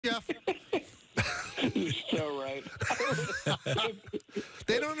Jeff. You're so right.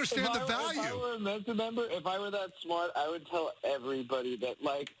 They don't understand the value. If I were a Mensa member, if I were that smart, I would tell everybody that,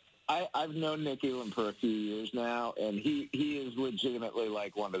 like, I've known Nick Elam for a few years now, and he is legitimately,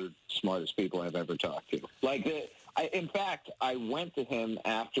 like, one of the smartest people I've ever talked to. Like, in fact, I went to him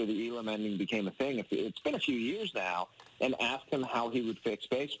after the Elam ending became a thing. It's been a few years now, and asked him how he would fix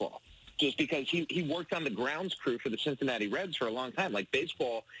baseball. Just because he worked on the grounds crew for the Cincinnati Reds for a long time. Like,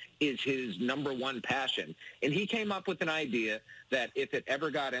 baseball is his number one passion. And he came up with an idea that, if it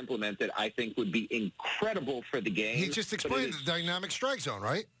ever got implemented, I think would be incredible for the game. He just explained the dynamic strike zone,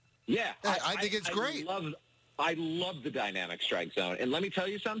 right? Yeah. I think it's great. I love the dynamic strike zone. And let me tell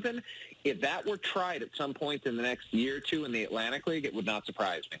you something. If that were tried at some point in the next year or two in the Atlantic League, it would not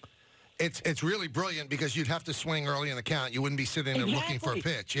surprise me. It's really brilliant because you'd have to swing early in the count. You wouldn't be sitting there looking for a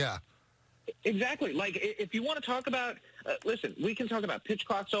pitch. Yeah. Exactly. Like, if you want to talk about, listen, we can talk about pitch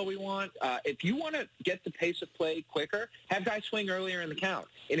clocks all we want. If you want to get the pace of play quicker, have guys swing earlier in the count.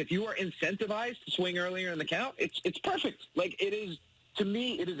 And if you are incentivized to swing earlier in the count, it's perfect. Like, it is, to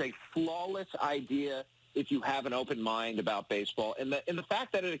me, it is a flawless idea if you have an open mind about baseball. And the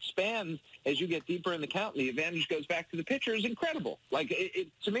fact that it expands as you get deeper in the count and the advantage goes back to the pitcher is incredible. Like,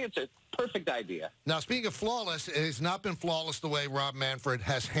 to me, it's a perfect idea. Now, speaking of flawless, it has not been flawless the way Rob Manfred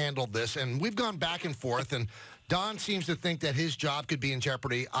has handled this. And we've gone back and forth, and Don seems to think that his job could be in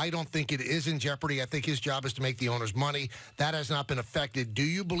jeopardy. I don't think it is in jeopardy. I think his job is to make the owners money. That has not been affected. Do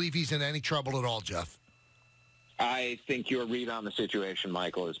you believe he's in any trouble at all, Jeff? I think your read on the situation,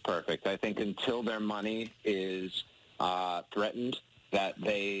 Michael, is perfect. I think until their money is threatened, that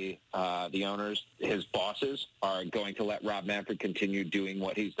the owners, his bosses, are going to let Rob Manfred continue doing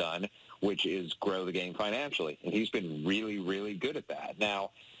what he's done, which is grow the game financially. And he's been really, really good at that.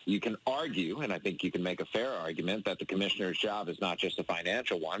 Now, you can argue, and I think you can make a fair argument, that the commissioner's job is not just a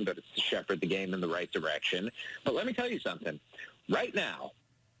financial one, but it's to shepherd the game in the right direction. But let me tell you something. Right now,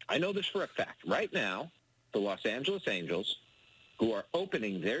 I know this for a fact, right now, the Los Angeles Angels, who are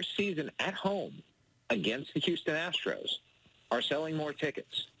opening their season at home against the Houston Astros, are selling more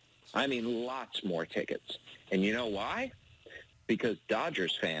tickets. I mean, lots more tickets. And you know why? Because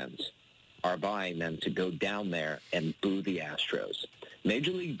Dodgers fans are buying them to go down there and boo the Astros.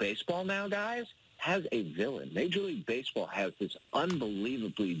 Major League Baseball now, guys, has a villain. Major League Baseball has this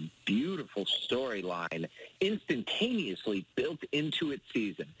unbelievably beautiful storyline instantaneously built into its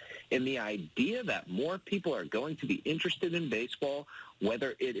season. And the idea that more people are going to be interested in baseball,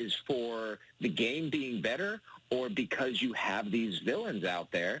 whether it is for the game being better or because you have these villains out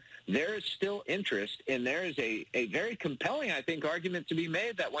there, there is still interest, and there is a very compelling, I think, argument to be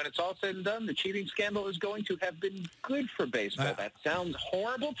made that when it's all said and done, the cheating scandal is going to have been good for baseball. That sounds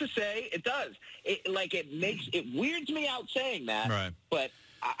horrible to say. It does. It weirds me out saying that, right. But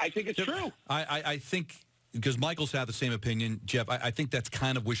I think it's true. I think, because Michael's had the same opinion, Jeff, I think that's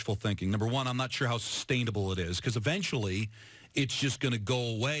kind of wishful thinking. Number one, I'm not sure how sustainable it is, because eventually it's just going to go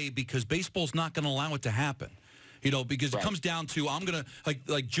away because baseball's not going to allow it to happen. You know, because it comes down to, I'm going to,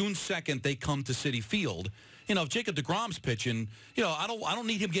 like June 2nd, they come to Citi Field. You know, if Jacob deGrom's pitching, you know, I don't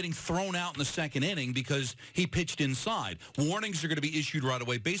need him getting thrown out in the second inning because he pitched inside. Warnings are going to be issued right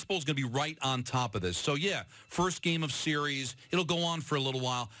away. Baseball's going to be right on top of this. So, yeah, first game of series, it'll go on for a little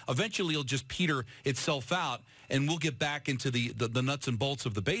while. Eventually, it'll just peter itself out, and we'll get back into the nuts and bolts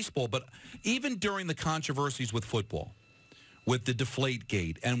of the baseball. But even during the controversies with football, with the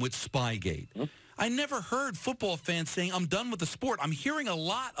Deflategate and with Spygate, I never heard football fans saying, I'm done with the sport. I'm hearing a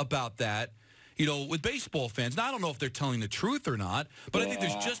lot about that, you know, with baseball fans. Now, I don't know if they're telling the truth or not, but I think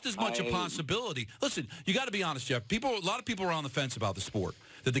there's just as much a possibility. Listen, you got to be honest, Jeff. A lot of people are on the fence about the sport,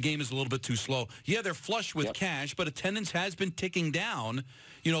 that the game is a little bit too slow. Yeah, they're flush with cash, but attendance has been ticking down.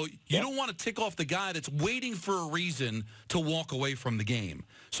 You know, you don't want to tick off the guy that's waiting for a reason to walk away from the game.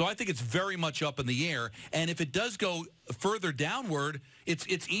 So I think it's very much up in the air. And if it does go further downward,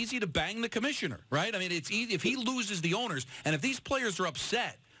 it's easy to bang the commissioner, right? I mean, it's easy if he loses the owners, and if these players are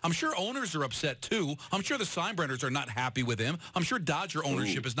upset, I'm sure owners are upset too. I'm sure the Steinbrenners are not happy with him. I'm sure Dodger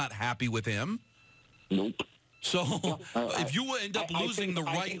ownership is not happy with him. Nope. So if you end up losing the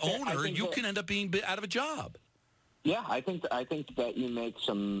right owner, you can end up being out of a job. Yeah, I think that you make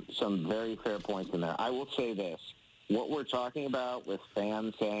some very fair points in there. I will say this. What we're talking about with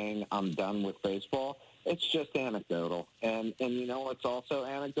fans saying, I'm done with baseball, it's just anecdotal. And you know what's also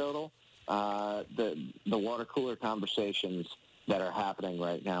anecdotal? The water cooler conversations that are happening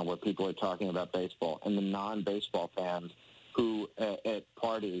right now where people are talking about baseball, and the non-baseball fans who at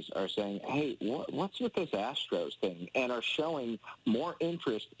parties are saying, hey, what's with this Astros thing, and are showing more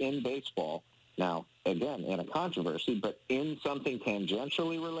interest in baseball now, again, in a controversy, but in something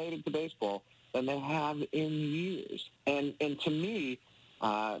tangentially related to baseball than they have in years. And to me,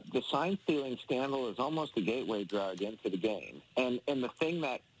 the sign stealing scandal is almost a gateway drug into the game. And the thing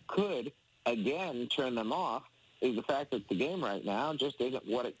that could, again, turn them off is the fact that the game right now just isn't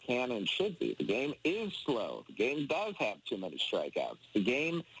what it can and should be. The game is slow. The game does have too many strikeouts. The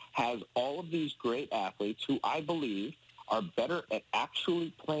game has all of these great athletes who I believe are better at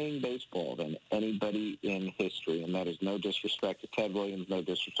actually playing baseball than anybody in history. And that is no disrespect to Ted Williams, no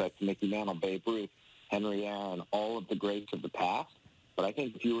disrespect to Mickey Mantle, Babe Ruth, Henry Aaron, all of the greats of the past. But I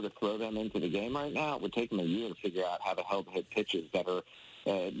think if you were to throw them into the game right now, it would take them a year to figure out how the hell to hit pitches that are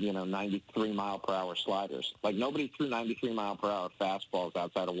 93-mile-per-hour sliders. Like, nobody threw 93-mile-per-hour fastballs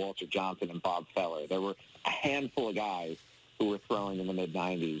outside of Walter Johnson and Bob Feller. There were a handful of guys who were throwing in the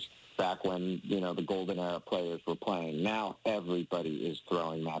mid-90s back when, the golden era players were playing. Now everybody is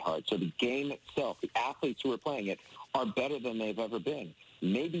throwing that hard. So the game itself, the athletes who are playing it, are better than they've ever been.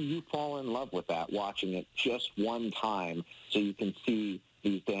 Maybe you fall in love with that, watching it just one time so you can see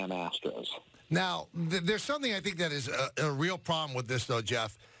these damn Astros. Now, there's something I think that is a real problem with this, though,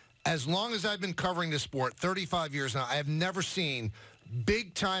 Jeff. As long as I've been covering this sport, 35 years now, I have never seen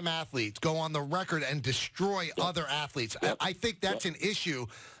big-time athletes go on the record and destroy other athletes. I think that's an issue.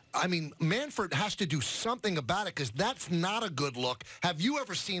 I mean, Manfred has to do something about it because that's not a good look. Have you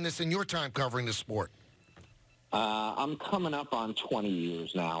ever seen this in your time covering the sport? I'm coming up on 20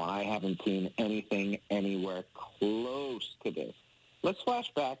 years now, and I haven't seen anything anywhere close to this. Let's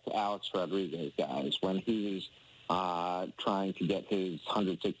flash back to Alex Rodriguez, guys, when he was trying to get his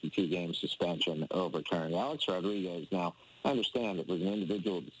 162-game suspension overturned. Alex Rodriguez, now, I understand it was an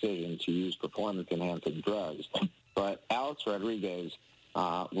individual decision to use performance-enhancing drugs, but Alex Rodriguez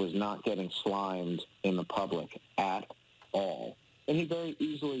was not getting slimed in the public at all. And he very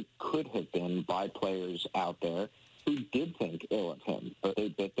easily could have been by players out there who did think ill of him, but they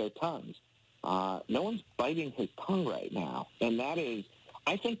bit their tongues. No one's biting his tongue right now. And that is,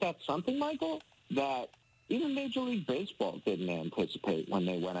 I think that's something, Michael, that even Major League Baseball didn't anticipate when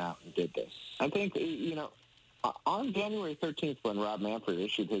they went out and did this. I think, on January 13th when Rob Manfred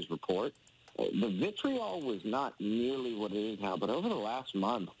issued his report, the vitriol was not nearly what it is now, but over the last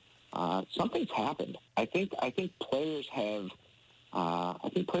month, something's happened. I think players have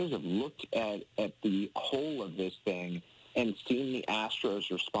looked at the whole of this thing and seen the Astros'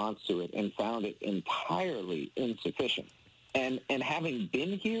 response to it and found it entirely insufficient. And having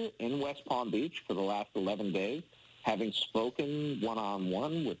been here in West Palm Beach for the last 11 days, having spoken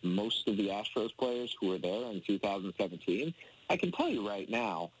one-on-one with most of the Astros players who were there in 2017, I can tell you right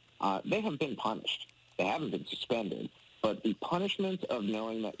now, they have been punished. They haven't been suspended. But the punishment of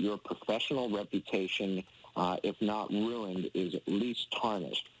knowing that your professional reputation, if not ruined, is at least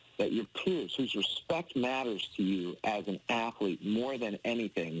tarnished, that your peers whose respect matters to you as an athlete more than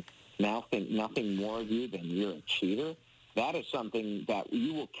anything now think nothing more of you than you're a cheater, that is something that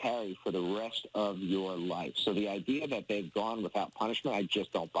you will carry for the rest of your life. So the idea that they've gone without punishment, I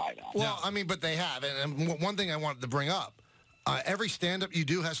just don't buy that. Well, I mean, but they have. And one thing I wanted to bring up, every stand-up you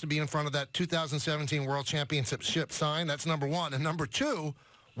do has to be in front of that 2017 World Championship sign. That's number one. And number two,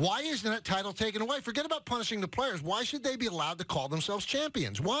 why isn't that title taken away? Forget about punishing the players. Why should they be allowed to call themselves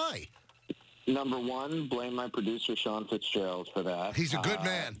champions? Why? Number one, blame my producer, Sean Fitzgerald, for that. He's a good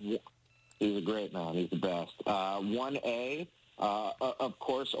man. He's a great man. He's the best. 1A, of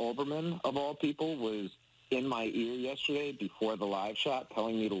course, Olbermann, of all people, was in my ear yesterday before the live shot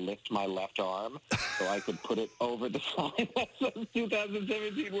telling me to lift my left arm so I could put it over the sign that says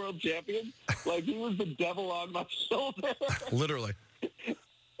 2017 World Champion. Like, he was the devil on my shoulder. Literally.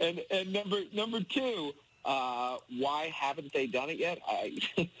 And number two, why haven't they done it yet?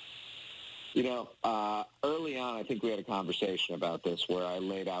 Early on, I think we had a conversation about this where I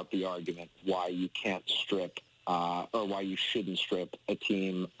laid out the argument why you can't strip or why you shouldn't strip a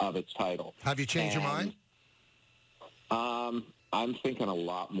team of its title. Have you changed your mind? I'm thinking a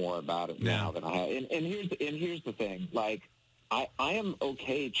lot more about it now than I have. And here's the thing. Like, I am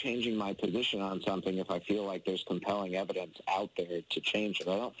okay changing my position on something if I feel like there's compelling evidence out there to change it.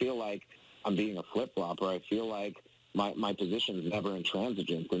 I don't feel like I'm being a flip-flopper. I feel like my position is never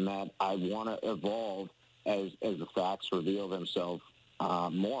intransigent in that I want to evolve as the facts reveal themselves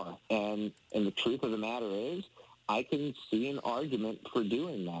more. And the truth of the matter is I can see an argument for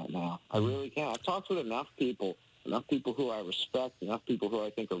doing that now. I really can. I've talked with enough people who I respect, enough people who I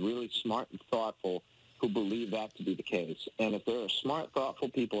think are really smart and thoughtful who believe that to be the case. And if there are smart, thoughtful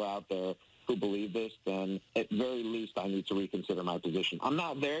people out there who believe this, then at very least I need to reconsider my position. I'm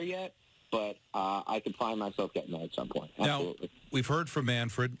not there yet, but I could find myself getting that at some point. Absolutely. Now, we've heard from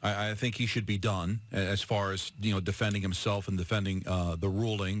Manfred. I think he should be done as far as, defending himself and defending the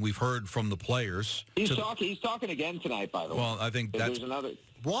ruling. We've heard from the players. He's talking again tonight, by the way. Well, I think that's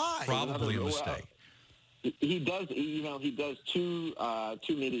probably a mistake. He does. He does two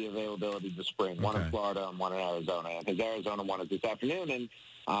media availabilities this spring. One in Florida and one in Arizona. And his Arizona one is this afternoon. And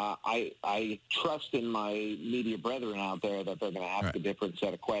I trust in my media brethren out there that they're going to ask a different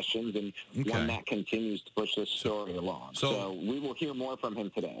set of questions and one that continues to push this story along. So we will hear more from him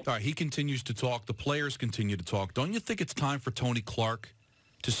today. All right. He continues to talk. The players continue to talk. Don't you think it's time for Tony Clark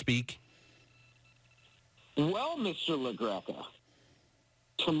to speak? Well, Mr. LaGreca,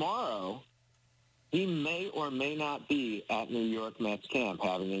 tomorrow he may or may not be at New York Mets camp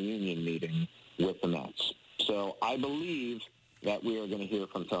having a union meeting with the Mets. So I believe that we are going to hear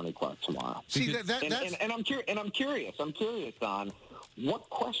from Tony Clark tomorrow. See, and I'm curious, Don, what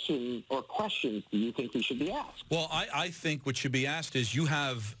question or questions do you think we should be asked? Well, I think what should be asked is you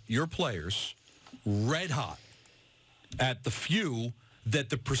have your players red hot at the few that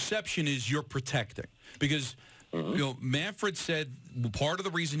the perception is you're protecting. Because, Manfred said part of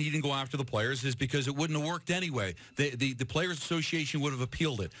the reason he didn't go after the players is because it wouldn't have worked anyway. The Players Association would have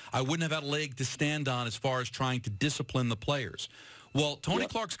appealed it. I wouldn't have had a leg to stand on as far as trying to discipline the players. Well, Tony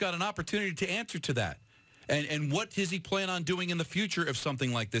Clark's got an opportunity to answer to that. And what does he plan on doing in the future if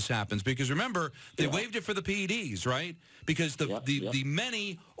something like this happens? Because remember, they waived it for the PEDs, right? Because the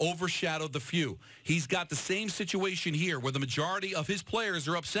many overshadowed the few. He's got the same situation here where the majority of his players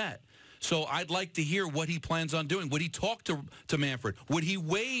are upset. So I'd like to hear what he plans on doing. Would he talk to Manfred? Would he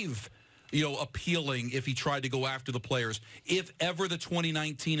waive, appealing if he tried to go after the players? If ever the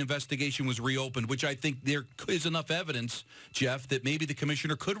 2019 investigation was reopened, which I think there is enough evidence, Jeff, that maybe the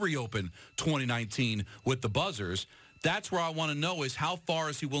commissioner could reopen 2019 with the buzzers. That's where I want to know is how far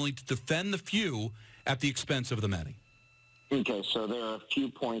is he willing to defend the few at the expense of the many? Okay, so there are a few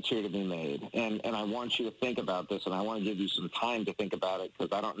points here to be made, and I want you to think about this, and I want to give you some time to think about it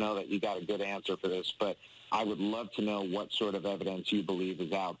because I don't know that you got a good answer for this, but I would love to know what sort of evidence you believe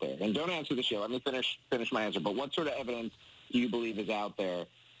is out there. And don't answer this yet. Let me finish my answer. But what sort of evidence do you believe is out there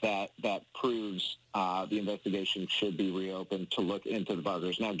that proves the investigation should be reopened to look into the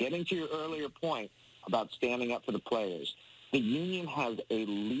buzzers? Now, getting to your earlier point about standing up for the players, the union has a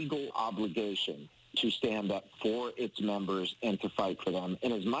legal obligation to stand up for its members and to fight for them.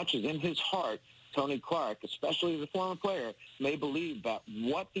 And as much as in his heart, Tony Clark, especially as a former player, may believe that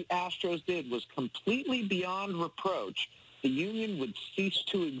what the Astros did was completely beyond reproach, the union would cease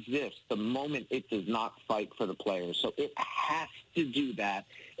to exist the moment it does not fight for the players. So it has to do that,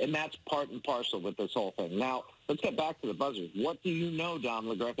 and that's part and parcel with this whole thing. Now, let's get back to the buzzers. What do you know, Don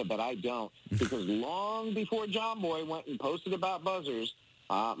LaGreca, that I don't? Because long before John Boy went and posted about buzzers,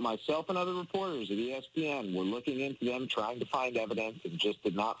 myself and other reporters at ESPN were looking into them, trying to find evidence, and just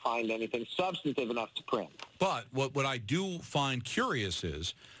did not find anything substantive enough to print. But what I do find curious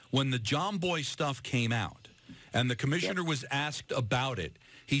is when the John Boy stuff came out and the commissioner was asked about it,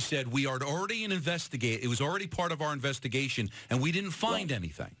 he said, we are already it was already part of our investigation, and we didn't find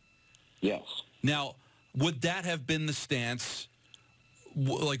anything. Yes. Now, would that have been the stance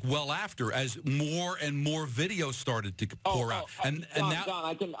well after, as more and more videos started to pour out? And now,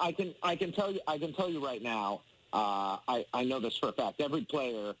 Don, I can tell you right now. I know this for a fact. Every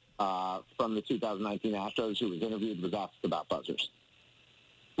player from the 2019 Astros who was interviewed was asked about buzzers.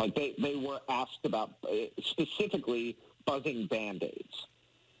 Like they were asked about specifically buzzing Band-Aids.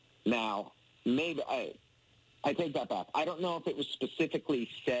 Now, maybe I take that back. I don't know if it was specifically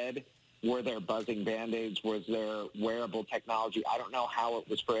said. Were there buzzing Band-Aids? Was there wearable technology? I don't know how it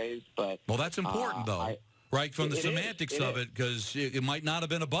was phrased, but... Well, that's important, though, right, from the semantics of it, because it might not have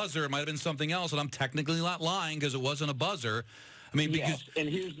been a buzzer. It might have been something else, and I'm technically not lying because it wasn't a buzzer. I mean, because... Yes,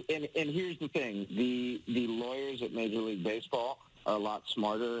 and here's the thing. The lawyers at Major League Baseball are a lot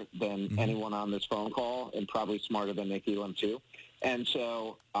smarter than anyone on this phone call, and probably smarter than Nick Elam, too. And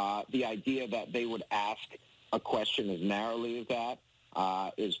so the idea that they would ask a question as narrowly as that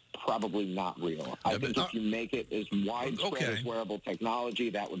is probably not real. I think if you make it as widespread as wearable technology,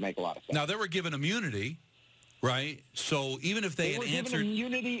 that would make a lot of sense. Now, they were given immunity, right? So even if they had answered...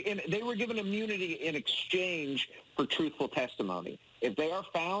 They were given immunity in exchange for truthful testimony. If they are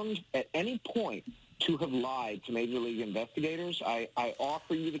found at any point to have lied to Major League investigators, I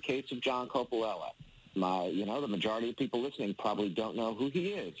offer you the case of John Coppola. The majority of people listening probably don't know who he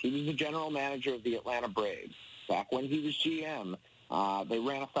is. He was the general manager of the Atlanta Braves. Back when he was GM, they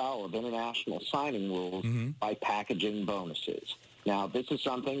ran afoul of international signing rules by packaging bonuses. Now, this is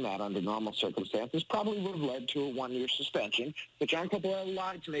something that, under normal circumstances, probably would have led to a one-year suspension. But John Coppolella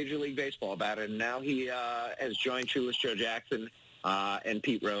lied to Major League Baseball about it, and now he has joined Shoeless Joe Jackson and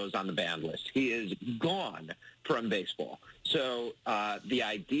Pete Rose on the banned list. He is gone from baseball. So the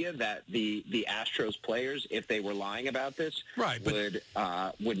idea that the Astros players, if they were lying about this,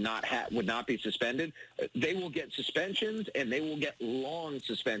 would not be suspended. They will get suspensions, and they will get long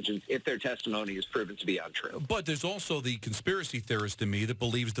suspensions if their testimony is proven to be untrue. But there's also the conspiracy theorist in me that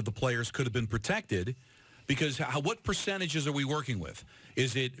believes that the players could have been protected, because what percentages are we working with?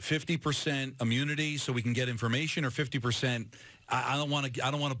 Is it 50% immunity so we can get information, or 50%? I don't want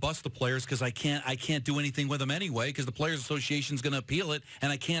to bust the players because I can't do anything with them anyway, because the Players Association is going to appeal it, and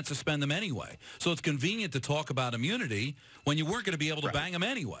I can't suspend them anyway. So it's convenient to talk about immunity when you weren't going to be able to bang them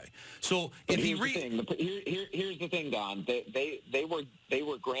anyway. So if here's the thing, Don. They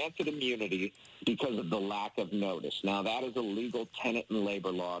were granted immunity because of the lack of notice. Now that is a legal tenet in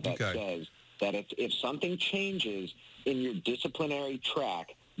labor law that says that if something changes in your disciplinary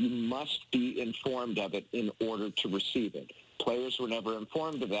track, you must be informed of it in order to receive it. Players were never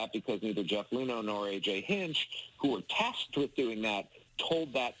informed of that because neither Jeff Luhnow nor A.J. Hinch, who were tasked with doing that,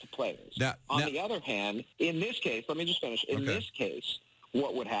 told that to players. On the other hand, in this case, let me just finish. In this case,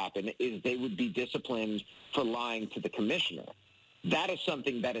 what would happen is they would be disciplined for lying to the commissioner. That is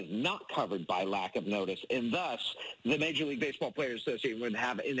something that is not covered by lack of notice, and thus the Major League Baseball Players Association would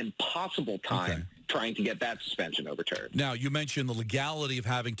have an impossible time trying to get that suspension overturned. Now, you mentioned the legality of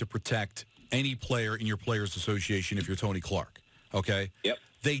having to protect any player in your Players Association if you're Tony Clark, okay? Yep.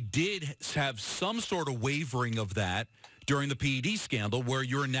 They did have some sort of wavering of that during the PED scandal, where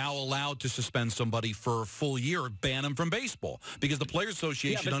you're now allowed to suspend somebody for a full year or ban them from baseball, because the Players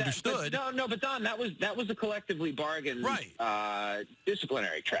Association understood. But Don, that was a collectively bargained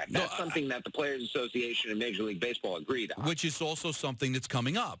disciplinary track. That's something that the Players Association and Major League Baseball agreed on. Which is also something that's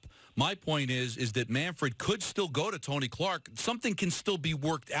coming up. My point is that Manfred could still go to Tony Clark. Something can still be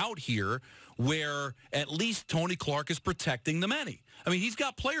worked out here where at least Tony Clark is protecting the many. I mean, he's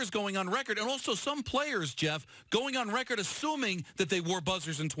got players going on record, and also some players, Jeff, going on record assuming that they wore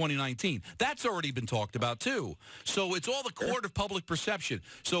buzzers in 2019. That's already been talked about, too. So it's all the court of public perception.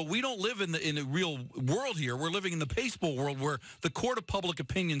 So we don't live in the real world here. We're living in the baseball world where the court of public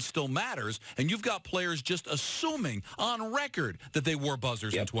opinion still matters, and you've got players just assuming on record that they wore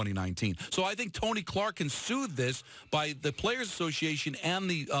buzzers in 2019. So I think Tony Clark can soothe this by the Players Association and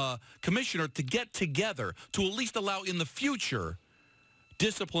the commissioner to get together to at least allow in the future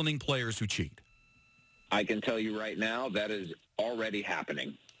disciplining players who cheat. I can tell you right now that is already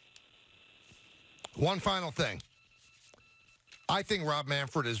happening. One final thing. I think Rob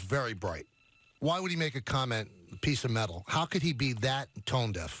Manfred is very bright. Why would he make a comment, piece of metal? How could he be that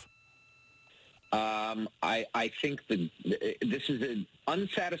tone deaf? I think this is an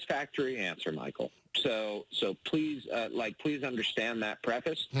unsatisfactory answer, Michael. So please, please understand that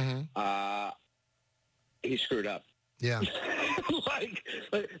preface. He screwed up. Yeah.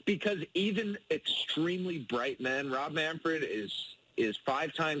 Because even extremely bright men, Rob Manfred is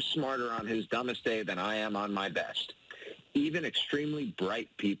 5 times smarter on his dumbest day than I am on my best. Even extremely bright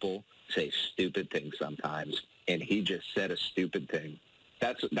people say stupid things sometimes, and he just said a stupid thing.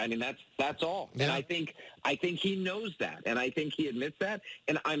 That's all. Yeah. And I think he knows that, and I think he admits that,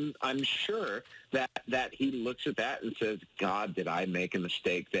 and I'm sure that he looks at that and says, God, did I make a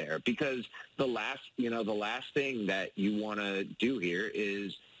mistake there? Because the last thing that you want to do here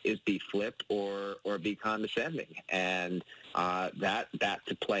is be flip or be condescending, and that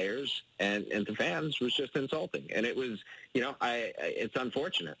to players and to fans was just insulting, and it was, it's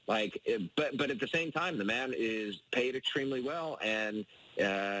unfortunate. But at the same time, the man is paid extremely well, and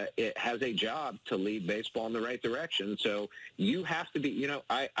it has a job to lead baseball in the right direction. So you have to be,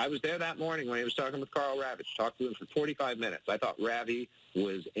 I was there that morning when he was talking with Carl Ravitch, talked to him for 45 minutes. I thought Ravi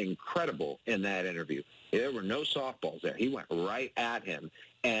was incredible in that interview. There were no softballs there. He went right at him.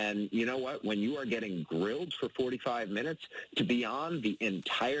 And you know what? When you are getting grilled for 45 minutes to be on the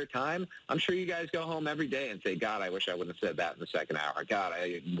entire time, I'm sure you guys go home every day and say, God, I wish I wouldn't have said that in the second hour. God,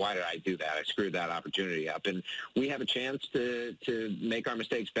 why did I do that? I screwed that opportunity up. And we have a chance to make our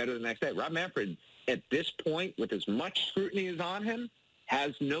mistakes better the next day. Rob Manfred, at this point, with as much scrutiny as on him,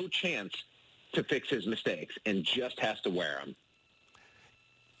 has no chance to fix his mistakes and just has to wear them.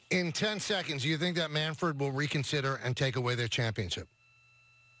 In 10 seconds, do you think that Manfred will reconsider and take away their championship?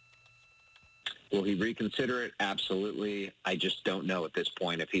 Will he reconsider it? Absolutely. I just don't know at this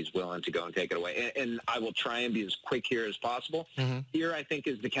point if he's willing to go and take it away. And I will try and be as quick here as possible. Here, I think,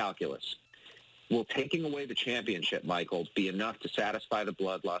 is the calculus. will taking away the championship, Michael, be enough to satisfy the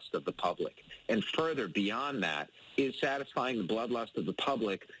bloodlust of the public? And further, beyond that, is satisfying the bloodlust of the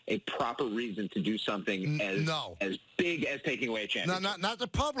public a proper reason to do something as big as taking away a championship? No, not the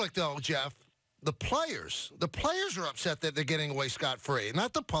public, though, Jeff. The players. The players are upset that they're getting away scot-free.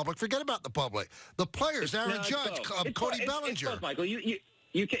 Not the public. Forget about the public. The players, Aaron Judge, Cody Bellinger. It's both, Michael.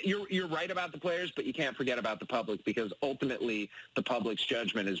 You're right about the players, but you can't forget about the public, because ultimately the public's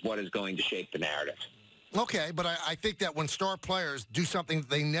judgment is what is going to shape the narrative. Okay, but I think that when star players do something that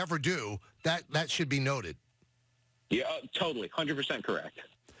they never do, that should be noted. Yeah, totally. 100% correct.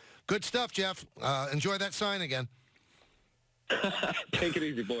 Good stuff, Jeff. Enjoy that sign again. Take it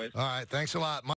easy, boys. All right, thanks a lot.